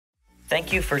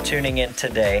Thank you for tuning in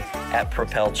today at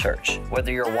Propel Church.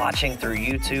 Whether you're watching through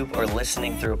YouTube or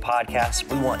listening through a podcast,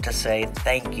 we want to say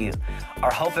thank you. Our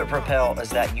hope at Propel is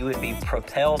that you would be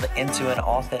propelled into an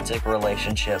authentic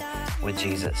relationship with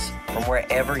Jesus. From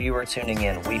wherever you are tuning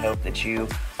in, we hope that you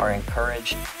are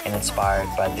encouraged and inspired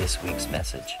by this week's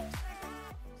message.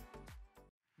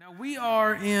 We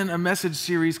are in a message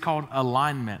series called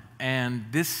Alignment, and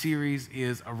this series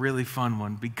is a really fun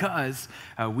one because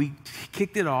we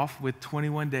kicked it off with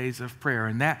 21 days of prayer,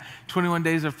 and that 21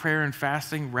 days of prayer and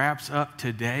fasting wraps up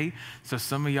today. So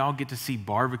some of y'all get to see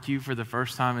barbecue for the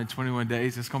first time in 21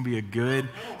 days. It's going to be a good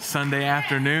Sunday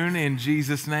afternoon in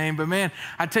Jesus' name. But man,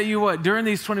 I tell you what, during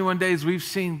these 21 days, we've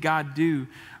seen God do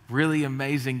really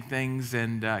amazing things,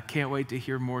 and can't wait to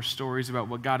hear more stories about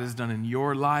what God has done in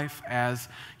your life as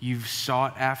you've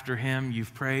sought after Him,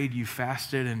 you've prayed, you've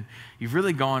fasted, and you've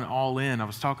really gone all in. I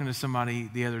was talking to somebody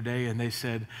the other day, and they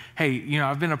said, hey,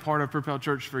 I've been a part of Propel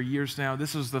Church for years now.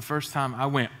 This was the first time I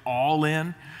went all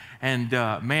in. And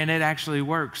man, it actually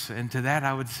works. And to that,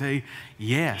 I would say,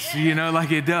 yes,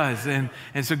 like it does. And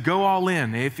so go all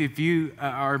in. If you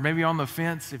are maybe on the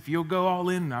fence, if you'll go all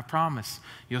in, I promise,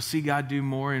 you'll see God do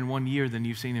more in 1 year than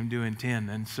you've seen Him do in 10.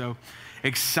 And so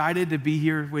excited to be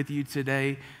here with you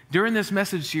today. During this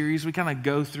message series, we kind of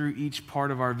go through each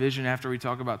part of our vision after we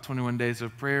talk about 21 days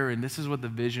of prayer. And this is what the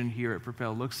vision here at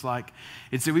Propel looks like.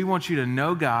 It's that we want you to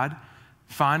know God,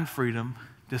 find freedom,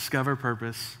 discover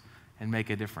purpose, and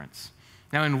make a difference.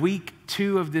 Now, in week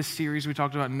 2 of this series, we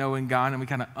talked about knowing God, and we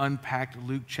kind of unpacked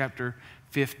Luke chapter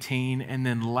 15. And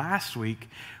then last week,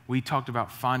 we talked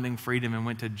about finding freedom and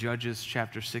went to Judges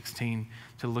chapter 16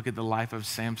 to look at the life of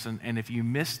Samson. And if you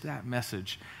missed that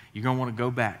message, you're going to want to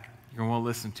go back. You're going to want to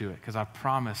listen to it, because I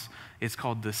promise it's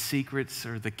called The Secrets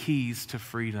or the Keys to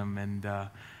Freedom. And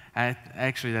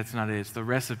actually, that's not it. It's The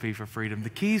Recipe for Freedom. The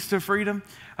Keys to Freedom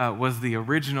was the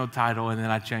original title, and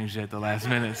then I changed it at the last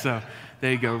minute. So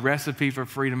there you go, Recipe for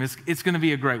Freedom. It's going to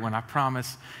be a great one. I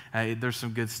promise there's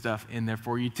some good stuff in there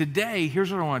for you. Today,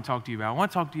 here's what I want to talk to you about. I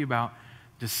want to talk to you about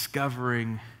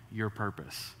discovering your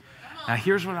purpose. Now,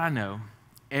 here's what I know.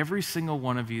 Every single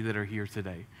one of you that are here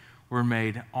today were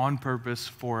made on purpose,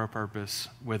 for a purpose,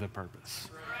 with a purpose.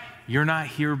 You're not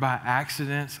here by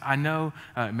accidents. I know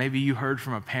maybe you heard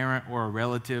from a parent or a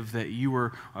relative that you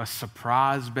were a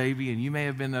surprise baby, and you may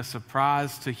have been a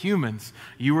surprise to humans.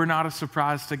 You were not a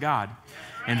surprise to God.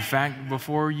 In fact,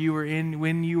 when you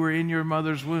were in your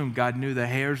mother's womb, God knew the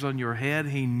hairs on your head.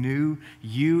 He knew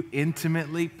you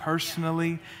intimately,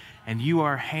 personally, and you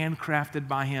are handcrafted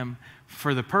by Him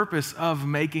for the purpose of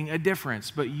making a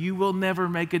difference. But you will never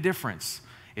make a difference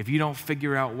if you don't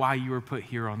figure out why you were put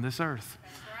here on this earth.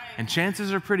 And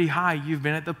chances are pretty high you've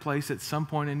been at the place at some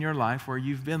point in your life where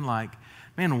you've been like,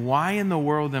 man, why in the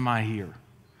world am I here?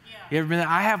 Yeah. You ever been there?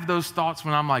 I have those thoughts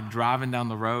when I'm like driving down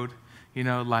the road,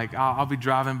 like I'll be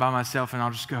driving by myself and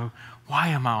I'll just go, why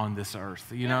am I on this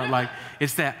earth? Like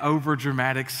it's that over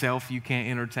dramatic self you can't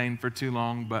entertain for too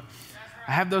long. But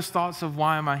I have those thoughts of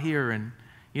why am I here? And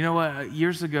you know what?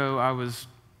 Years ago, I was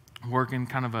working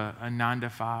kind of a 9 to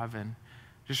 5 and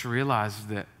just realized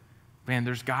that, man,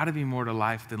 there's got to be more to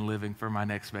life than living for my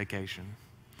next vacation.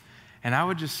 And I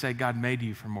would just say God made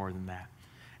you for more than that.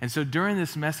 And so during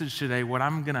this message today, what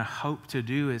I'm going to hope to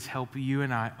do is help you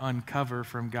and I uncover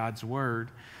from God's Word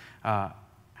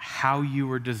how you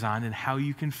were designed and how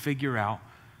you can figure out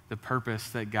the purpose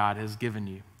that God has given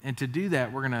you. And to do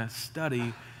that, we're going to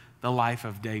study the life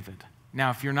of David.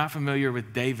 Now, if you're not familiar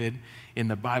with David in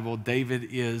the Bible, David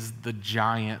is the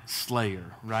giant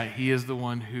slayer, right? He is the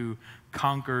one who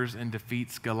conquers and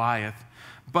defeats Goliath.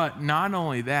 But not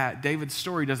only that, David's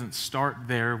story doesn't start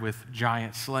there with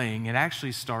giant slaying. It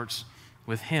actually starts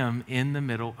with him in the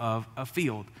middle of a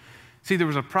field. See, there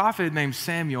was a prophet named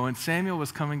Samuel, and Samuel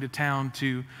was coming to town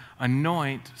to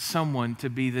anoint someone to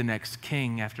be the next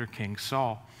king after King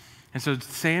Saul. And so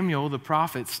Samuel, the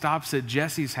prophet, stops at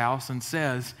Jesse's house and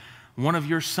says, one of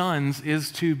your sons is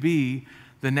to be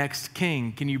the next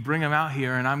king. Can you bring him out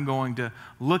here and I'm going to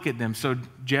look at them? So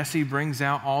Jesse brings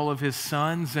out all of his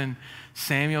sons and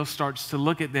Samuel starts to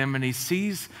look at them and he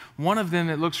sees one of them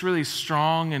that looks really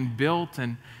strong and built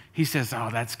and he says, oh,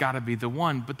 that's got to be the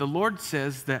one. But the Lord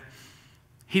says that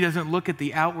He doesn't look at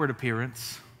the outward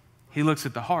appearance. He looks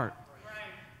at the heart.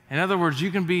 In other words,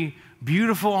 you can be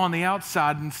beautiful on the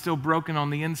outside and still broken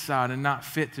on the inside and not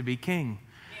fit to be king.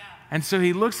 And so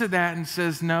he looks at that and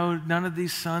says, no, none of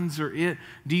these sons are it.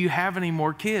 Do you have any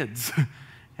more kids?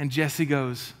 And Jesse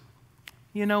goes,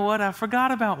 you know what? I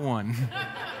forgot about one.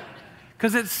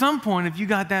 Because at some point, if you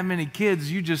got that many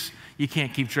kids, you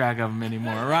can't keep track of them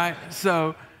anymore, right?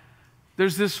 So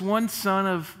There's this one son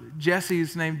of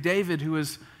Jesse's named David who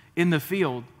was in the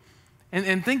field.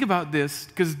 And think about this,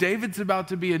 because David's about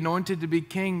to be anointed to be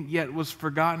king, yet was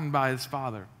forgotten by his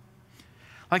father.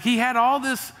 Like he had all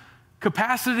this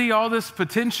capacity, all this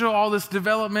potential, all this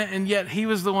development, and yet he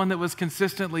was the one that was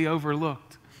consistently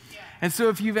overlooked. Yeah. And so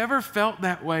if you've ever felt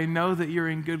that way, know that you're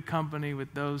in good company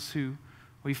with those who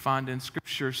we find in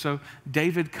Scripture. So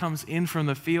David comes in from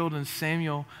the field, and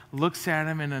Samuel looks at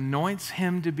him and anoints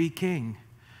him to be king.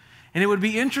 And it would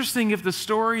be interesting if the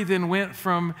story then went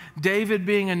from David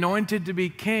being anointed to be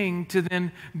king to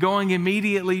then going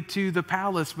immediately to the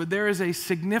palace. But there is a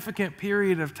significant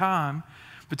period of time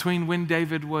between when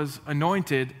David was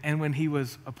anointed and when he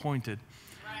was appointed.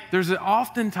 Right. There's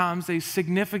oftentimes a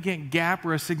significant gap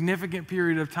or a significant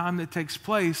period of time that takes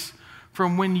place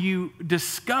from when you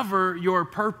discover your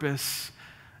purpose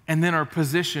and then are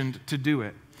positioned to do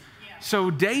it.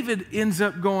 So David ends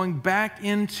up going back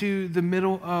into the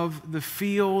middle of the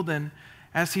field, and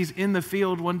as he's in the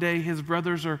field one day, his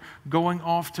brothers are going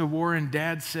off to war, and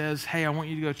dad says, hey, I want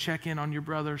you to go check in on your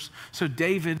brothers. So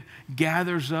David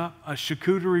gathers up a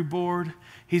charcuterie board.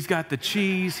 He's got the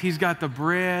cheese, he's got the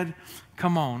bread.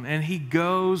 Come on. And he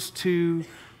goes to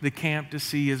the camp to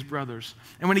see his brothers.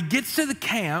 And when he gets to the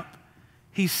camp,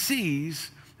 he sees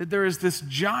that there is this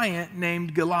giant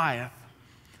named Goliath.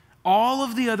 All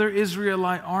of the other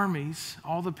Israelite armies,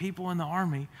 all the people in the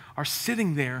army are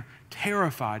sitting there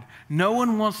terrified. No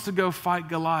one wants to go fight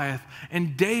Goliath.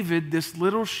 And David, this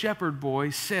little shepherd boy,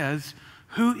 says,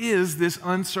 who is this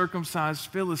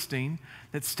uncircumcised Philistine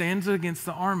that stands against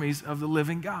the armies of the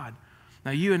living God?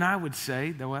 Now, you and I would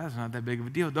say, well, that's not that big of a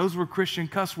deal. Those were Christian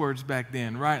cuss words back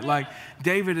then, right? Like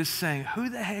David is saying, who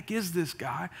the heck is this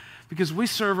guy? Because we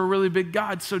serve a really big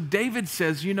God. So David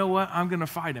says, you know what? I'm going to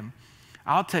fight him.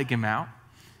 I'll take him out.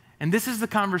 And this is the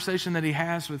conversation that he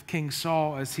has with King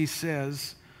Saul as he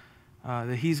says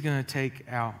that he's going to take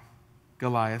out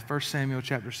Goliath. 1 Samuel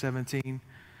chapter 17,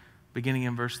 beginning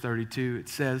in verse 32, it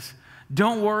says,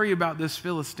 don't worry about this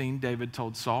Philistine, David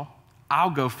told Saul. I'll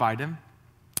go fight him.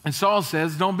 And Saul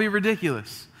says, don't be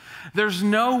ridiculous. There's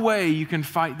no way you can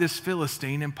fight this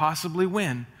Philistine and possibly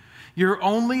win. You're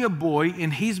only a boy,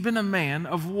 and he's been a man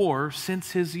of war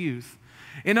since his youth.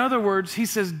 In other words, he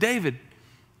says, David,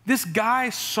 this guy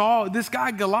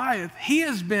Goliath, he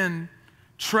has been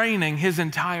training his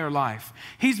entire life.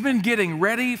 He's been getting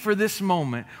ready for this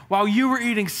moment. While you were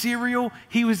eating cereal,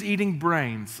 he was eating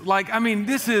brains.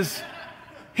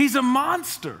 He's a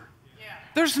monster.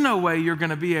 There's no way you're going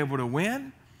to be able to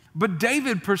win. But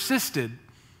David persisted.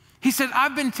 He said,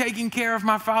 I've been taking care of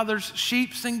my father's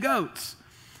sheep and goats.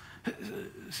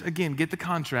 Again, get the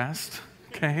contrast,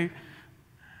 okay?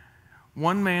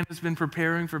 One man has been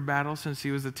preparing for battle since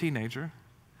he was a teenager.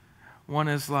 One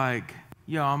is like,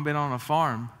 yo, I've been on a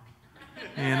farm,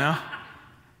 you know?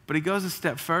 But he goes a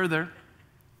step further.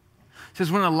 It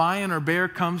says, when a lion or bear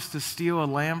comes to steal a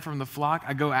lamb from the flock,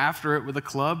 I go after it with a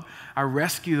club. I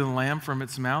rescue the lamb from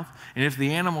its mouth. And if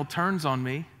the animal turns on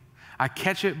me, I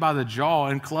catch it by the jaw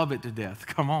and club it to death.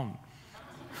 Come on.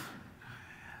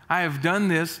 I have done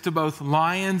this to both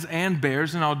lions and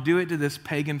bears, and I'll do it to this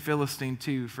pagan Philistine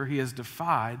too, for he has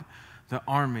defied the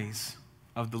armies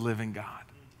of the living God.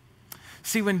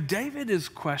 See, when David is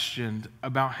questioned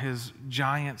about his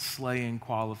giant slaying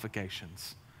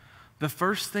qualifications, the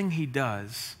first thing he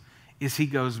does is he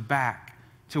goes back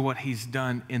to what he's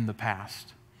done in the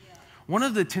past. Yeah. One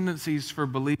of the tendencies for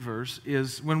believers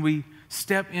is when we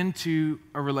step into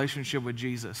a relationship with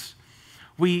Jesus,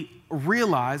 we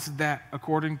realize that,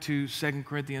 according to 2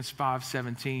 Corinthians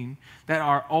 5:17, that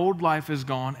our old life is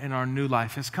gone and our new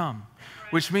life has come,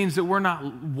 which means that we're not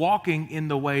walking in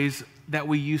the ways that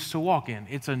we used to walk in.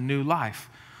 It's a new life.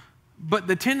 But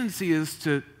the tendency is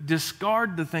to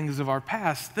discard the things of our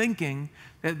past, thinking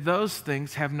that those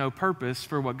things have no purpose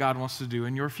for what God wants to do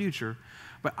in your future.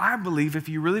 But I believe if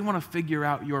you really want to figure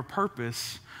out your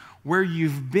purpose, where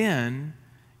you've been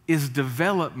is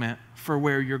development for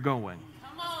where you're going.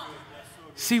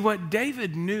 See, what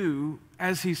David knew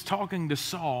as he's talking to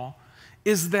Saul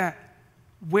is that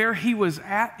where he was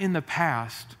at in the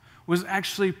past was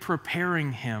actually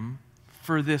preparing him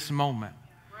for this moment.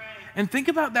 Right. And think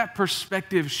about that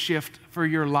perspective shift for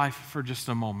your life for just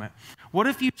a moment. What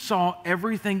if you saw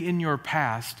everything in your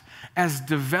past as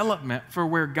development for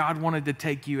where God wanted to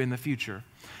take you in the future?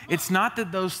 It's not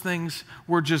that those things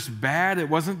were just bad. It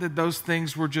wasn't that those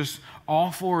things were just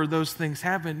awful or those things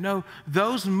happened. No,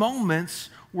 those moments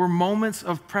were moments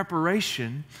of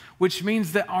preparation, which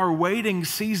means that our waiting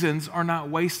seasons are not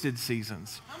wasted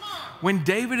seasons. When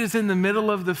David is in the middle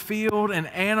of the field and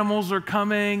animals are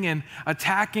coming and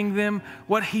attacking them,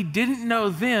 what he didn't know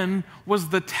then was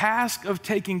the task of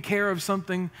taking care of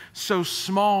something so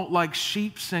small like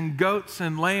sheep and goats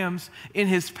and lambs in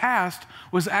his past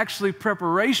was actually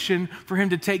preparation for him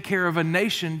to take care of a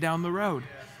nation down the road.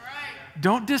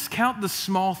 Don't discount the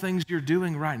small things you're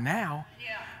doing right now,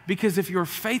 because if you're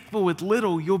faithful with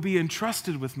little, you'll be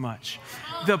entrusted with much.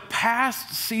 The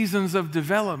past seasons of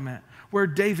development where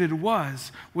David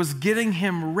was getting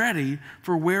him ready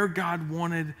for where God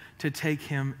wanted to take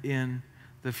him in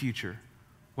the future.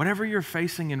 Whatever you're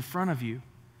facing in front of you,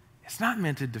 it's not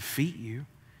meant to defeat you.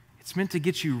 It's meant to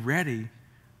get you ready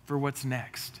for what's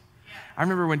next. I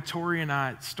remember when Tori and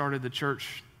I started the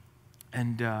church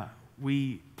and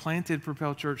we planted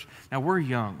Propel Church. Now, we're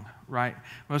young, right?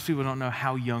 Most people don't know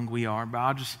how young we are, but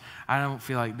I don't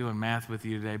feel like doing math with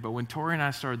you today. But when Tori and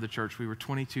I started the church, we were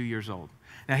 22 years old.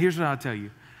 Now, here's what I'll tell you.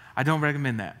 I don't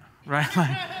recommend that, right?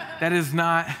 Like,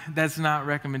 that's not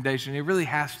recommendation. It really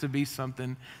has to be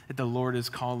something that the Lord is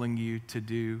calling you to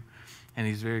do, and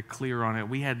He's very clear on it.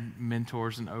 We had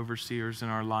mentors and overseers in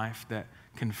our life that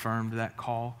confirmed that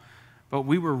call, but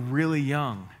we were really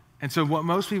young. And so what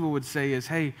most people would say is,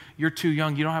 hey, you're too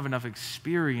young. You don't have enough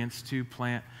experience to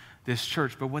plant this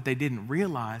church. But what they didn't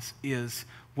realize is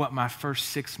what my first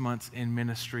 6 months in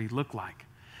ministry looked like.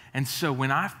 And so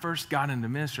when I first got into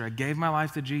ministry, I gave my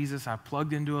life to Jesus. I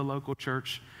plugged into a local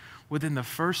church. Within the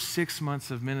first 6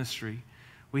 months of ministry,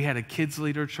 we had a kids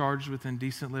leader charged with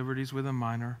indecent liberties with a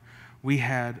minor. We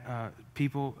had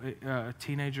a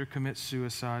teenager commit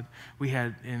suicide. We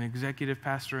had an executive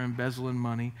pastor embezzling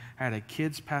money. I had a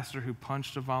kids pastor who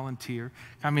punched a volunteer.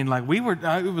 I mean, like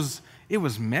it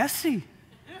was messy.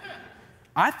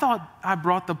 I thought I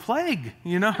brought the plague,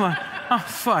 you know? I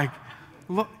was like,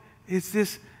 look, is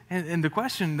this, and the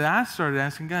question that I started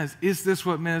asking guys, is this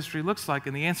what ministry looks like?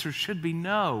 And the answer should be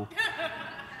no,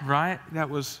 right? It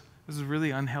was a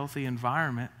really unhealthy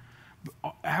environment.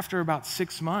 After about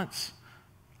 6 months,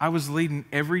 I was leading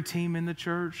every team in the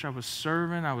church. I was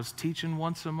serving. I was teaching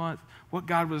once a month. What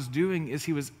God was doing is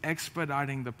He was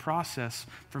expediting the process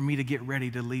for me to get ready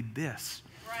to lead this.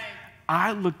 Right.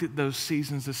 I looked at those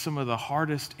seasons as some of the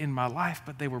hardest in my life,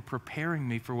 but they were preparing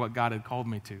me for what God had called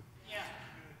me to. Yeah.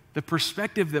 The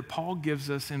perspective that Paul gives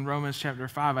us in Romans chapter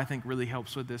 5, I think really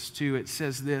helps with this too. It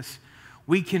says this,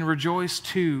 we can rejoice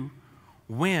too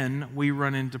when we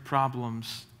run into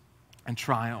problems and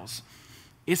trials.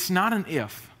 It's not an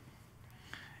if,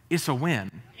 it's a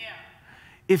when. Yeah.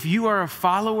 If you are a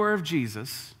follower of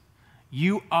Jesus,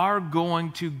 you are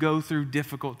going to go through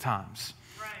difficult times.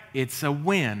 Right. It's a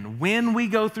when. When we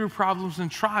go through problems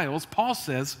and trials, Paul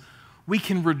says we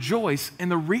can rejoice. And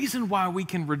the reason why we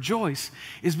can rejoice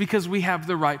is because we have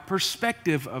the right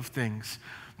perspective of things,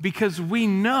 because we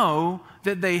know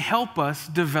that they help us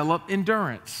develop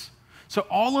endurance. So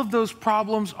all of those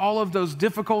problems, all of those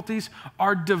difficulties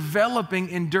are developing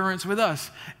endurance with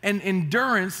us. And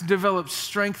endurance develops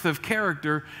strength of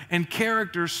character, and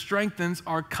character strengthens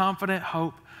our confident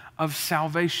hope of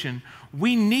salvation.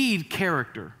 We need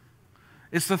character.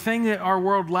 It's the thing that our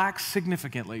world lacks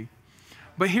significantly.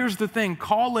 But here's the thing,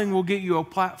 calling will get you a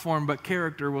platform, but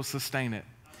character will sustain it.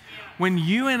 When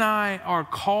you and I are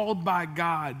called by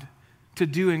God to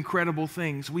do incredible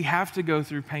things, we have to go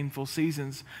through painful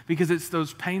seasons, because it's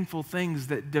those painful things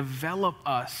that develop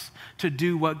us to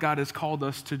do what God has called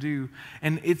us to do.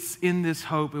 And it's in this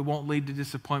hope, it won't lead to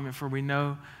disappointment, for we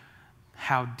know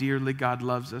how dearly God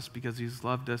loves us, because He's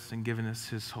loved us and given us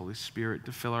His Holy Spirit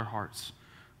to fill our hearts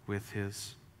with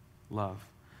His love.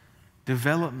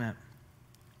 Development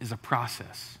is a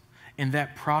process, and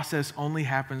that process only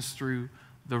happens through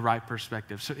the right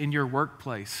perspective. So in your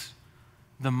workplace,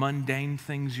 the mundane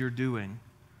things you're doing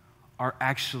are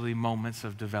actually moments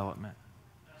of development.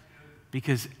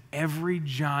 Because every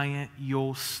giant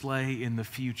you'll slay in the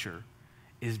future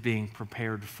is being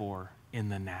prepared for in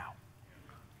the now.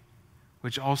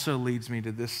 Which also leads me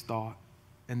to this thought,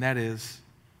 and that is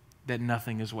that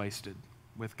nothing is wasted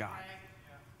with God.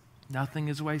 Nothing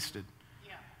is wasted.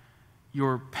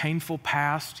 Your painful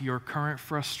past, your current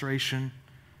frustration,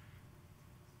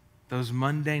 those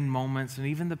mundane moments, and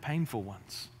even the painful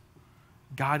ones,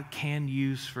 God can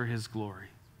use for His glory.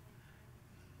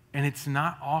 And it's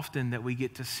not often that we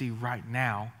get to see right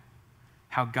now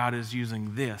how God is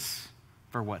using this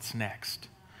for what's next.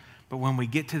 But when we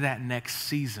get to that next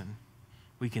season,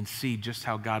 we can see just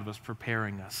how God was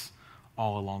preparing us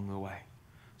all along the way.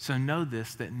 So know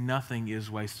this, that nothing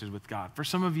is wasted with God. For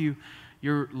some of you,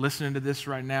 you're listening to this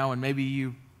right now, and maybe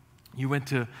you You went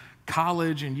to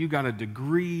college and you got a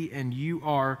degree, and you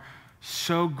are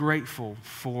so grateful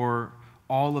for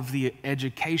all of the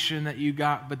education that you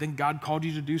got, but then God called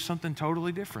you to do something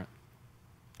totally different.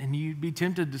 And you'd be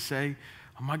tempted to say,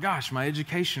 oh my gosh, my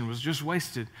education was just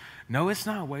wasted. No, it's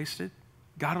not wasted.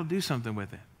 God will do something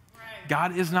with it. Right.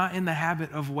 God is not in the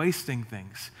habit of wasting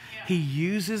things. Yeah. He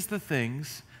uses the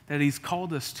things that he's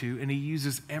called us to, and he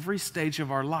uses every stage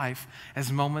of our life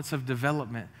as moments of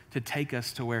development to take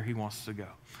us to where he wants to go.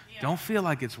 Yeah. Don't feel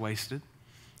like it's wasted.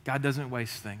 God doesn't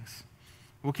waste things.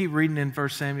 We'll keep reading in 1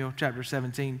 Samuel chapter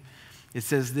 17. It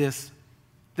says this,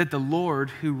 that the Lord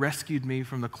who rescued me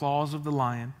from the claws of the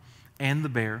lion and the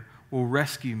bear will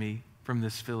rescue me from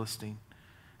this Philistine.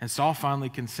 And Saul finally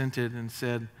consented and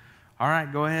said, all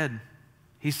right, go ahead.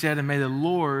 He said, and may the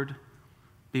Lord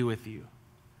be with you.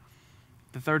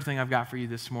 The third thing I've got for you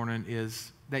this morning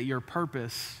is that your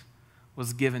purpose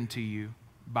was given to you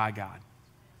by God.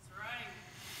 That's right.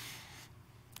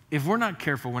 If we're not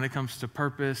careful when it comes to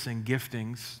purpose and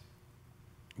giftings,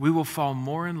 we will fall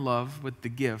more in love with the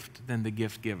gift than the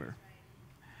gift giver.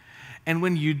 And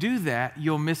when you do that,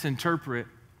 you'll misinterpret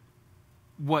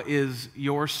what is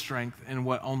your strength and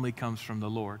what only comes from the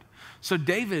Lord. So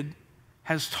David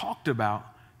has talked about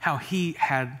how he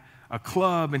had a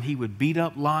club and he would beat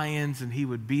up lions and he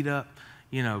would beat up,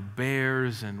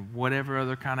 bears and whatever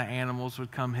other kind of animals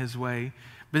would come his way.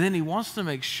 But then he wants to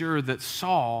make sure that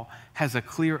Saul has a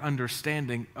clear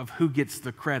understanding of who gets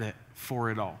the credit for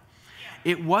it all.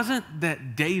 It wasn't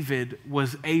that David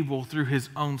was able through his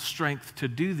own strength to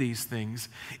do these things.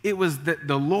 It was that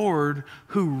the Lord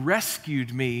who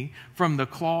rescued me from the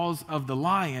claws of the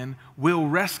lion will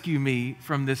rescue me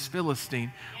from this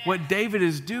Philistine. What David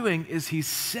is doing is he's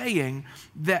saying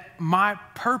that my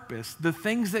purpose, the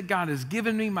things that God has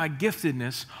given me, my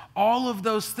giftedness, all of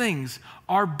those things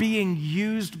are being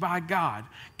used by God.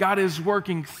 God is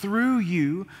working through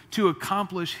you to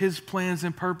accomplish his plans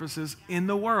and purposes in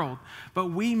the world. But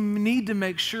we need to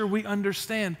make sure we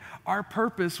understand our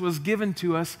purpose was given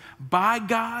to us by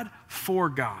God, for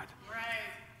God. Right.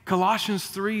 Colossians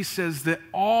 3 says that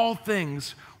all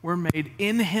things were made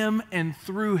in him and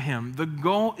through him. The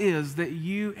goal is that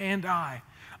you and I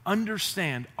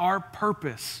understand our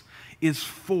purpose is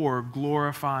for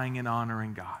glorifying and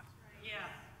honoring God.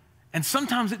 And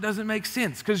sometimes it doesn't make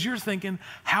sense because you're thinking,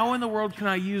 how in the world can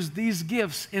I use these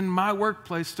gifts in my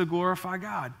workplace to glorify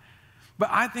God? But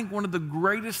I think one of the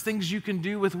greatest things you can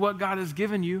do with what God has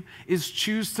given you is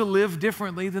choose to live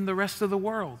differently than the rest of the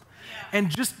world. Yeah. And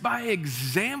just by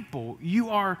example, you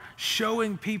are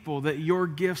showing people that your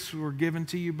gifts were given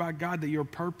to you by God, that your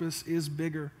purpose is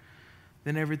bigger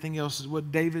than everything else.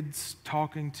 What David's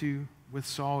talking to with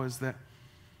Saul is that,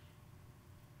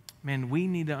 man, we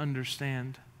need to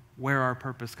understand where our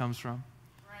purpose comes from.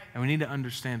 Right. And we need to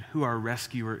understand who our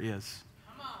rescuer is.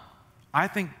 Come on. I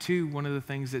think, too, one of the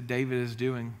things that David is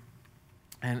doing,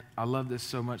 and I love this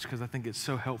so much because I think it's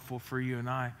so helpful for you and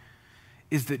I,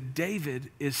 is that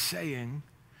David is saying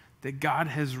that God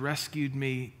has rescued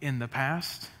me in the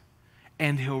past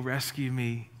and he'll rescue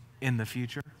me in the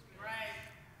future. Right.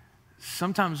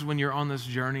 Sometimes when you're on this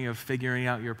journey of figuring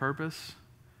out your purpose,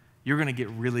 you're going to get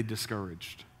really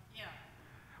discouraged.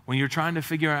 When you're trying to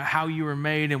figure out how you were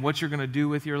made and what you're going to do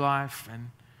with your life.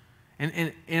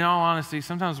 And in all honesty,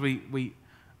 sometimes we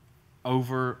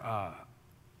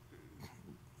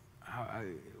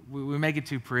make it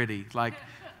too pretty. Like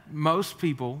most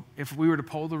people, if we were to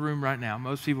poll the room right now,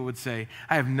 most people would say,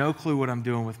 I have no clue what I'm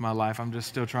doing with my life. I'm just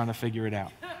still trying to figure it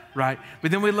out, right?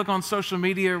 But then we look on social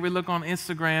media, or we look on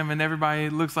Instagram, and everybody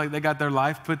looks like they got their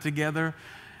life put together.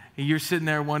 And you're sitting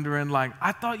there wondering, like,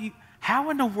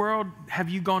 how in the world have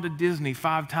you gone to Disney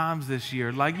 5 times this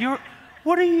year? Like,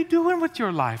 what are you doing with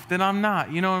your life that I'm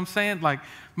not? You know what I'm saying? Like,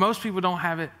 most people don't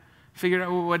have it figured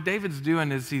out. What David's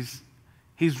doing is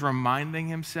he's reminding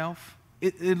himself.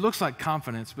 It looks like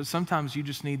confidence, but sometimes you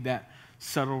just need that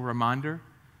subtle reminder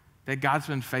that God's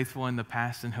been faithful in the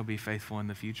past and he'll be faithful in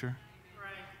the future.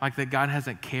 Like that God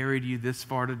hasn't carried you this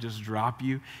far to just drop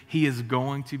you. He is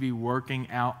going to be working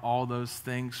out all those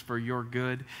things for your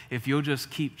good. If you'll just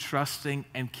keep trusting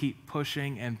and keep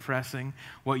pushing and pressing,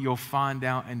 what you'll find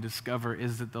out and discover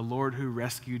is that the Lord who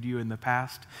rescued you in the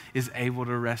past is able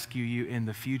to rescue you in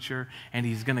the future, and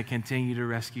he's going to continue to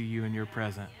rescue you in your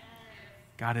present.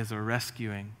 God is a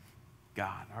rescuing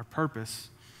God. Our purpose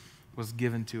was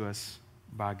given to us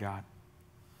by God.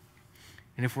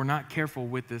 And if we're not careful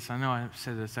with this, I know I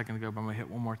said it a second ago, but I'm going to hit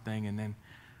one more thing and then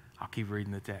I'll keep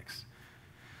reading the text.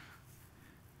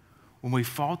 When we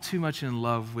fall too much in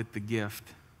love with the gift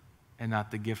and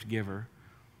not the gift giver,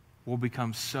 we'll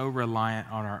become so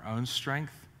reliant on our own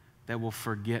strength that will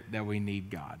forget that we need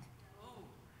God.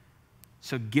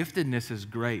 So giftedness is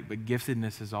great, but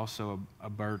giftedness is also a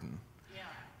burden. Yeah.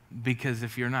 Because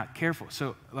if you're not careful,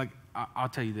 so like I'll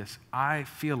tell you this, I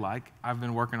feel like I've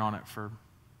been working on it for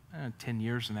 10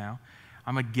 years now.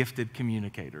 I'm a gifted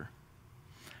communicator.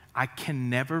 I can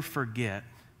never forget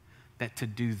that to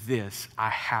do this, I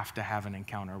have to have an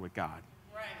encounter with God.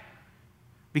 Right.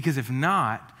 Because if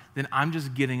not, then I'm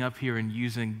just getting up here and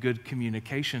using good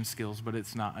communication skills, but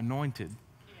it's not anointed.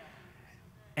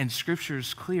 And Scripture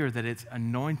is clear that it's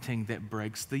anointing that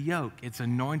breaks the yoke. It's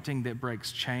anointing that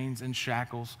breaks chains and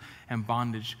shackles and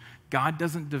bondage. God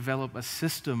doesn't develop a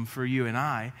system for you and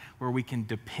I where we can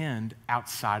depend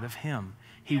outside of Him.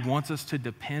 He wants us to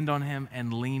depend on Him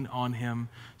and lean on Him.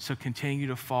 So continue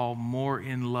to fall more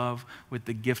in love with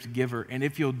the gift giver. And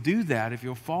if you'll do that, if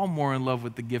you'll fall more in love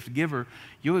with the gift giver,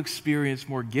 you'll experience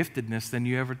more giftedness than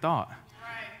you ever thought.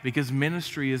 Because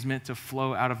ministry is meant to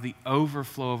flow out of the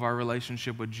overflow of our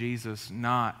relationship with Jesus,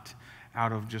 not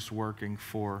out of just working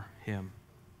for Him.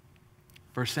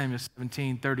 1 Samuel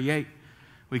 17:38,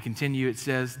 we continue. It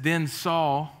says, "Then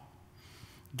Saul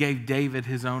gave David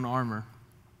his own armor,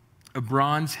 a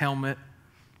bronze helmet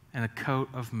and a coat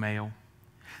of mail.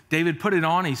 David put it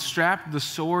on, he strapped the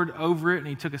sword over it, and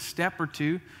he took a step or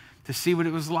two to see what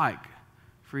it was like,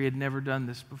 for he had never done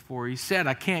this before. He said,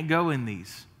 'I can't go in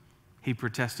these,' he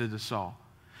protested to Saul.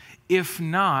 'If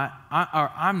not,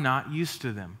 I'm not used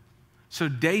to them.' So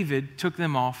David took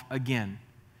them off again,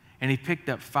 and he picked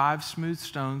up 5 smooth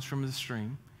stones from the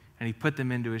stream, and he put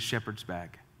them into his shepherd's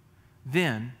bag.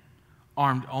 Then,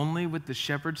 armed only with the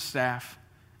shepherd's staff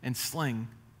and sling,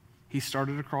 he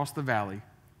started across the valley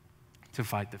to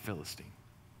fight the Philistine."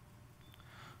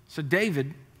 So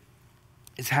David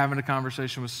is having a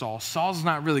conversation with Saul. Saul's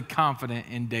not really confident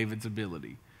in David's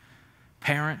ability.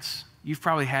 Parents, you've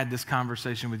probably had this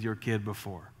conversation with your kid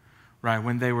before, right?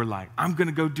 When they were like, "I'm going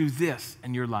to go do this."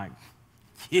 And you're like,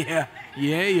 yeah,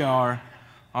 you are.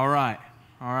 All right,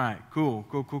 cool.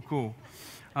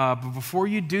 But before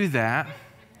you do that,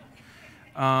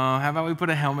 how about we put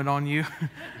a helmet on you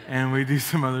and we do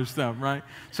some other stuff, right?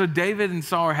 So David and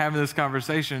Saul are having this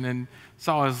conversation, and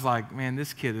Saul is like, "Man,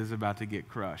 this kid is about to get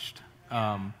crushed."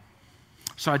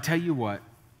 So I tell you what,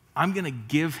 I'm going to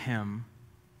give him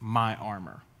my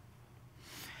armor.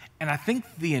 And I think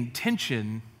the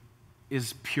intention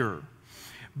is pure,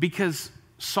 because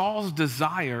Saul's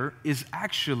desire is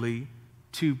actually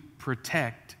to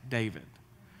protect David.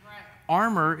 Right.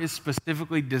 Armor is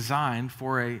specifically designed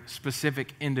for a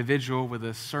specific individual with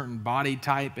a certain body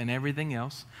type and everything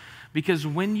else, because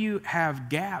when you have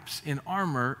gaps in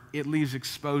armor, it leaves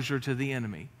exposure to the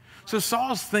enemy. So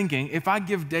Saul's thinking, if I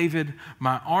give David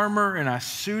my armor and I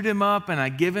suit him up and I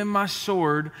give him my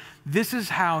sword, this is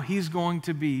how he's going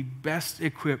to be best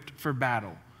equipped for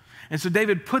battle. And so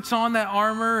David puts on that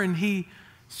armor and he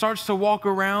starts to walk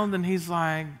around, and he's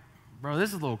like, "Bro, this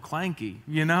is a little clanky."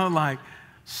 Like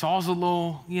Saul's a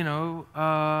little,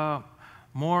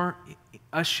 more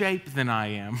a shape than I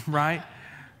am, right?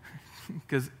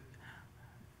 Because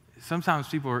sometimes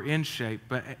people are in shape,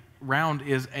 but round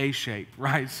is a shape,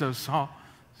 right? So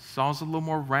Saul's a little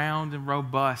more round and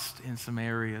robust in some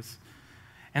areas.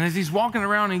 And as he's walking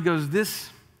around, he goes,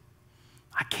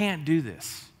 I can't do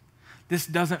this. This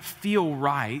doesn't feel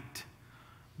right,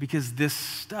 because this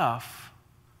stuff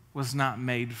was not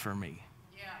made for me.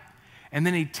 Yeah. And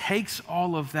then he takes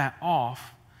all of that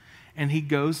off, and he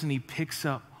goes and he picks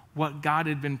up what God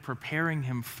had been preparing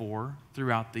him for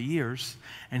throughout the years,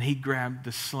 and he grabbed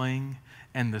the sling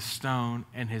and the stone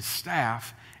and his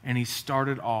staff, and he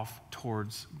started off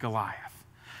towards Goliath.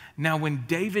 Now, when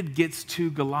David gets to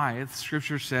Goliath,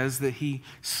 Scripture says that he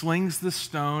slings the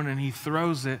stone and he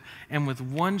throws it, and with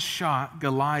one shot,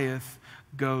 Goliath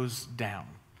goes down.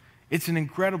 It's an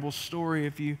incredible story.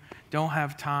 If you don't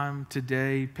have time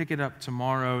today, pick it up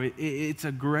tomorrow. It's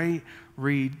a great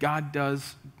read. God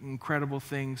does incredible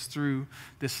things through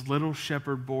this little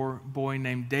shepherd boy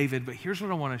named David. But here's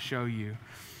what I want to show you,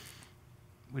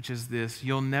 which is this: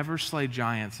 you'll never slay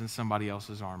giants in somebody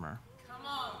else's armor. Come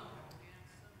on.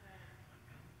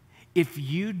 If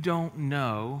you don't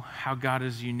know how God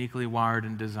is uniquely wired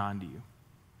and designed you,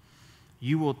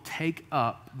 you will take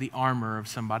up the armor of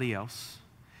somebody else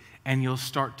and you'll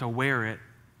start to wear it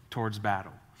towards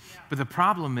battle. Yeah. But the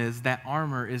problem is that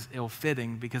armor is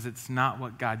ill-fitting because it's not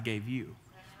what God gave you.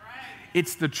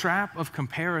 It's the trap of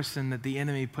comparison that the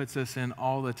enemy puts us in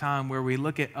all the time, where we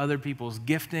look at other people's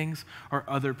giftings or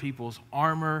other people's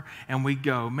armor and we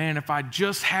go, "Man, if I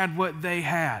just had what they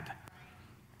had,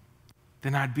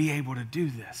 then I'd be able to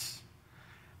do this."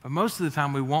 But most of the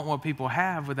time we want what people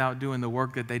have without doing the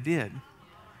work that they did.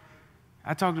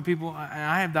 I talk to people, and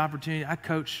I have the opportunity, I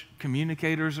coach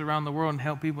communicators around the world and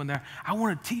help people in there. I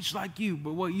want to teach like you,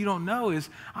 but what you don't know is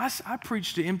I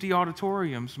preach to empty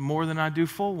auditoriums more than I do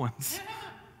full ones.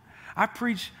 I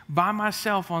preach by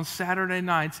myself on Saturday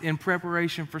nights in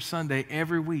preparation for Sunday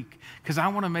every week because I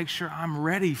want to make sure I'm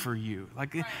ready for you.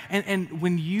 Like, and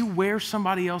when you wear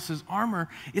somebody else's armor,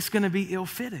 it's going to be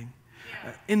ill-fitting.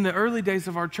 In the early days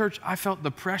of our church, I felt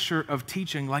the pressure of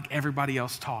teaching like everybody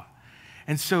else taught.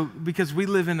 And so, because we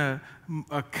live in a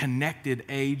connected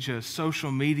age, a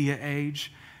social media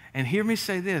age, and hear me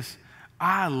say this,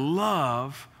 I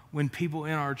love when people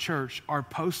in our church are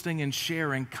posting and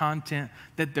sharing content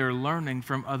that they're learning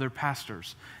from other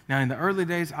pastors. Now, in the early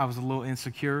days, I was a little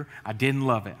insecure. I didn't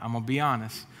love it. I'm going to be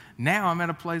honest. Now I'm at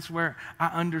a place where I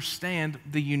understand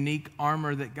the unique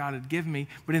armor that God had given me.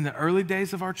 But in the early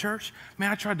days of our church,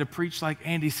 man, I tried to preach like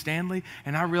Andy Stanley,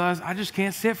 and I realized I just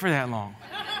can't sit for that long.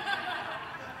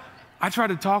 I tried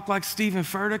to talk like Stephen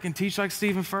Furtick and teach like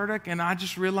Stephen Furtick, and I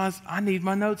just realized I need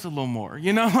my notes a little more.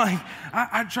 You know, like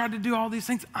I tried to do all these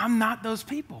things. I'm not those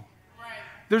people. Right.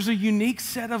 There's a unique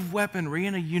set of weaponry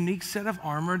and a unique set of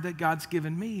armor that God's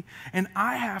given me, and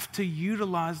I have to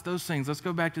utilize those things. Let's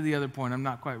go back to the other point. I'm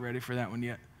not quite ready for that one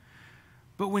yet.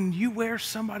 But when you wear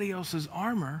somebody else's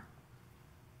armor,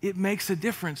 it makes a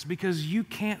difference because you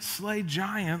can't slay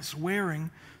giants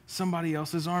wearing somebody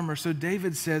else's armor. So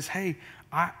David says, hey,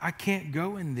 I can't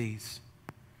go in these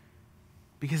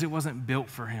because it wasn't built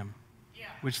for him. Yeah.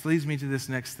 Which leads me to this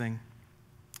next thing,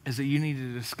 is that you need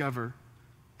to discover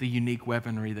the unique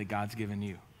weaponry that God's given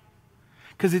you.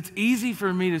 Because it's easy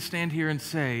for me to stand here and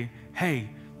say, hey,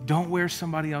 don't wear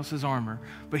somebody else's armor.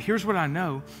 But here's what I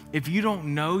know. If you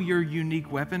don't know your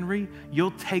unique weaponry,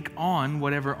 you'll take on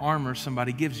whatever armor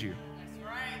somebody gives you.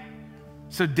 That's right.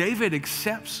 So David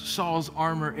accepts Saul's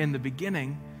armor in the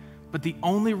beginning, but the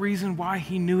only reason why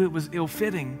he knew it was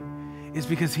ill-fitting is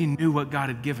because he knew what God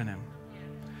had given him.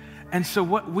 And so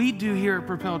what we do here at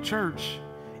Propel Church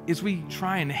is we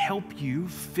try and help you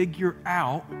figure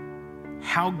out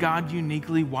how God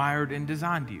uniquely wired and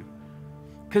designed you.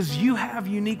 Because you have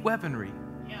unique weaponry.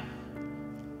 Yeah.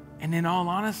 And in all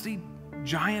honesty,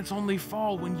 giants only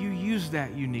fall when you use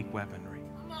that unique weaponry.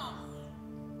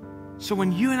 So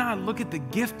when you and I look at the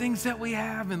giftings that we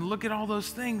have and look at all those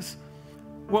things,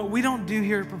 what we don't do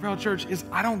here at Propel Church is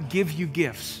I don't give you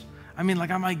gifts. I mean,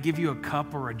 like I might give you a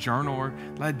cup or a journal or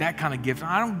like that kind of gift.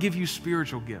 I don't give you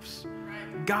spiritual gifts.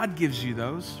 God gives you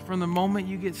those from the moment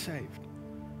you get saved.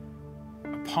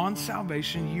 Upon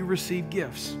salvation, you receive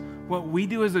gifts. What we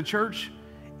do as a church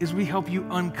is we help you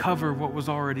uncover what was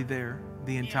already there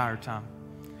the entire time.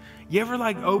 You ever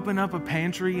like open up a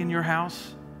pantry in your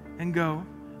house and go,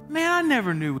 man, I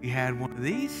never knew we had one of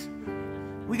these.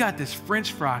 We got this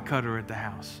French fry cutter at the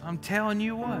house. I'm telling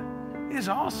you what, it's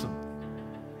awesome.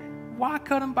 Why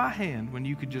cut them by hand when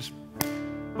you could just,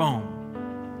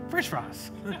 boom, French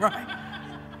fries, right?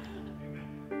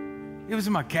 It was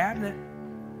in my cabinet,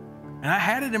 and I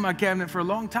had it in my cabinet for a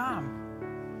long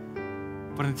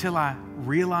time. But until I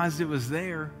realized it was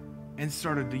there and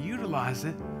started to utilize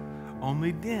it,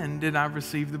 only then did I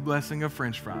receive the blessing of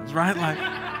French fries, right? Like,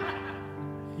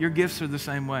 your gifts are the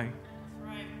same way.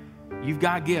 You've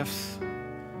got gifts,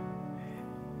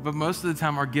 but most of the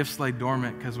time our gifts lay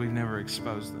dormant because we've never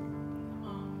exposed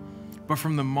them. But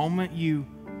from the moment you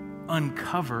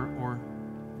uncover or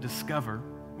discover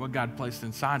what God placed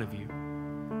inside of you,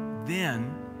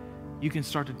 then you can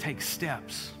start to take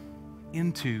steps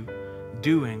into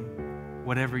doing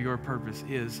whatever your purpose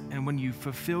is. And when you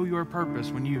fulfill your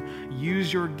purpose, when you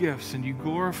use your gifts and you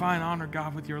glorify and honor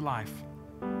God with your life,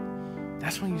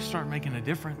 that's when you start making a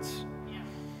difference.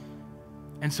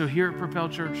 And so here at Propel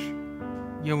Church,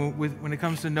 you know, when it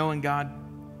comes to knowing God,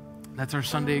 that's our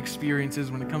Sunday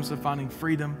experiences. When it comes to finding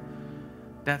freedom,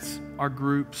 that's our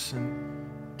groups.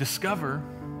 And Discover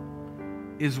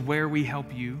is where we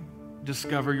help you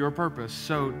discover your purpose.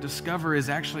 So Discover is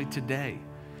actually today.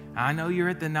 I know you're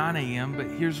at the 9 a.m., but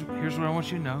here's what I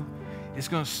want you to know. It's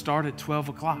going to start at 12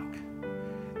 o'clock.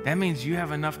 That means you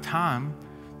have enough time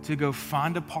to go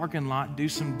find a parking lot, do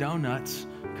some donuts,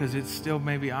 because it's still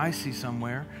maybe icy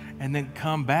somewhere, and then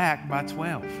come back by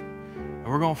 12. And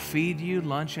we're going to feed you.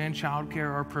 Lunch and childcare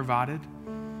are provided.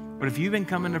 But if you've been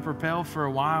coming to Propel for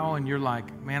a while and you're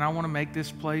like, man, I want to make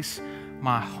this place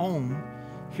my home,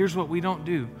 here's what we don't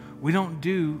do. We don't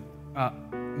do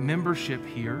membership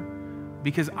here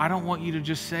because I don't want you to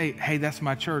just say, hey, that's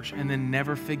my church, and then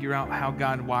never figure out how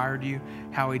God wired you,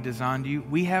 how He designed you.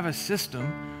 We have a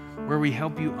system where we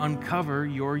help you uncover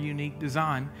your unique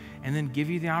design and then give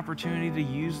you the opportunity to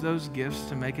use those gifts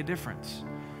to make a difference.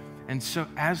 And so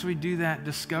as we do that,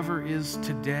 Discover is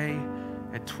today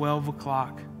at 12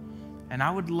 o'clock. And I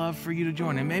would love for you to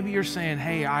join. And maybe you're saying,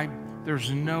 hey,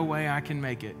 there's no way I can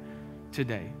make it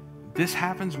today. This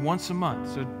happens once a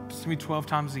month, so it's going to be 12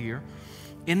 times a year.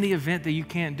 In the event that you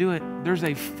can't do it, there's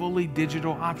a fully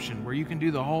digital option where you can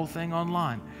do the whole thing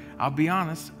online. I'll be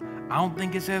honest, I don't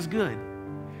think it's as good.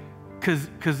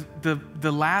 Because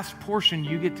the last portion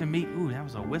you get to meet, ooh, that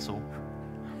was a whistle.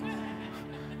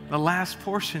 The last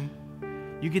portion,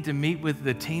 you get to meet with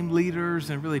the team leaders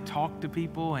and really talk to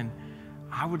people. And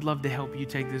I would love to help you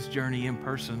take this journey in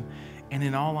person. And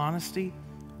in all honesty,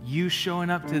 you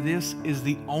showing up to this is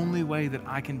the only way that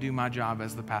I can do my job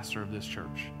as the pastor of this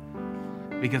church.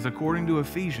 Because according to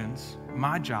Ephesians,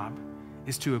 my job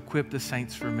is to equip the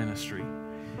saints for ministry.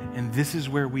 And this is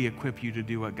where we equip you to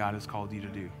do what God has called you to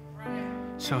do.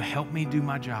 So help me do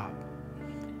my job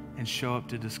and show up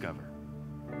to Discover.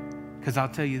 Because I'll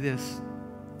tell you this,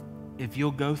 if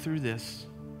you'll go through this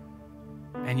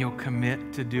and you'll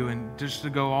commit to doing, just to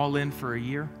go all in for a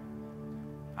year,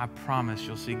 I promise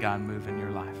you'll see God move in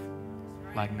your life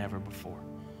like never before.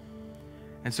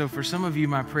 And so for some of you,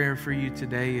 my prayer for you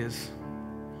today is,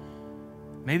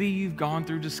 maybe you've gone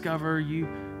through Discover, you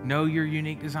know your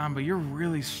unique design, but you're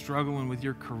really struggling with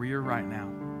your career right now.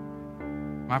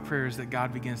 My prayer is that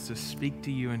God begins to speak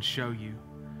to you and show you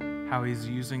how He's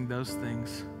using those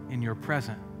things in your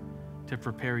present to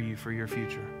prepare you for your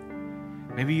future.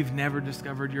 Maybe you've never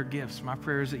discovered your gifts. My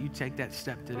prayer is that you take that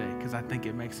step today, because I think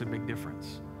it makes a big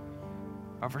difference.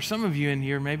 But for some of you in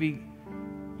here, maybe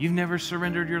you've never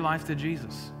surrendered your life to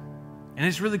Jesus. And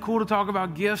it's really cool to talk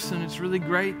about gifts, and it's really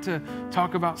great to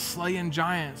talk about slaying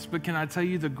giants. But can I tell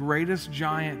you, the greatest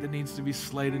giant that needs to be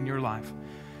slayed in your life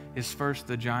is first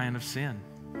the giant of sin.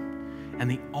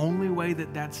 And the only way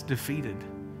that that's defeated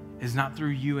is not through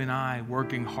you and I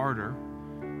working harder,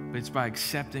 but it's by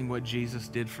accepting what Jesus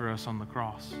did for us on the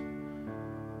cross.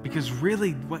 Because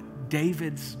really what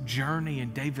David's journey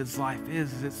and David's life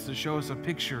is it's to show us a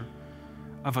picture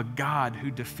of a God who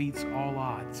defeats all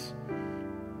odds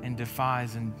and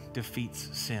defies and defeats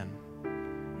sin.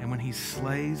 And when He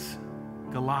slays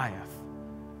Goliath,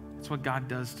 that's what God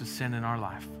does to sin in our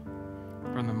life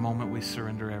from the moment we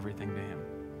surrender everything to Him.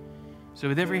 So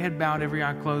with every head bowed, every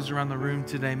eye closed around the room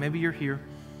today, maybe you're here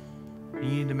and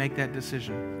you need to make that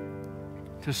decision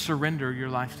to surrender your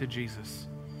life to Jesus.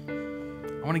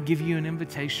 I want to give you an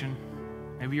invitation.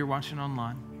 Maybe you're watching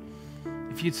online.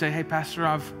 If you'd say, hey, Pastor,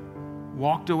 I've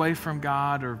walked away from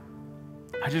God, or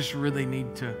I just really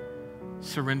need to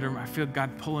surrender. I feel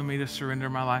God pulling me to surrender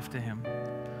my life to Him.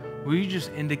 Will you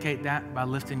just indicate that by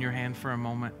lifting your hand for a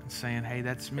moment and saying, hey,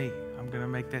 that's me. I'm going to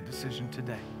make that decision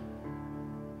today.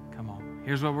 Come on.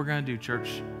 Here's what we're going to do,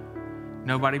 church.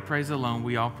 Nobody prays alone.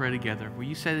 We all pray together. Will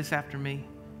you say this after me?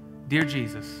 Dear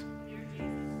Jesus,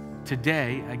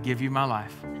 today I give you my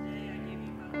life.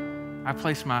 I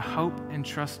place my hope and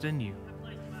trust in you.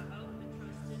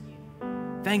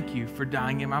 Thank you for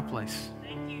dying in my place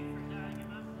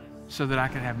so that I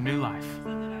could have new life.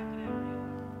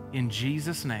 In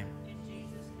Jesus' name,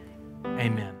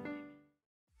 amen.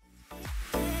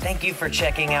 Thank you for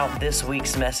checking out this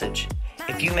week's message.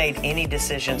 If you made any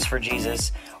decisions for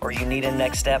Jesus, or you need a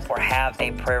next step, or have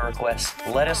a prayer request,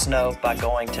 let us know by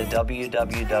going to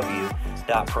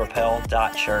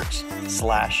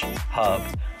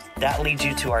www.propel.church/hub. That leads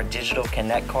you to our digital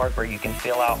connect card where you can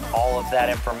fill out all of that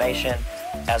information,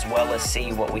 as well as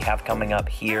see what we have coming up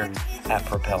here at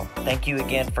Propel. Thank you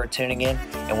again for tuning in,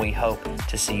 and we hope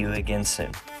to see you again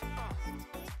soon.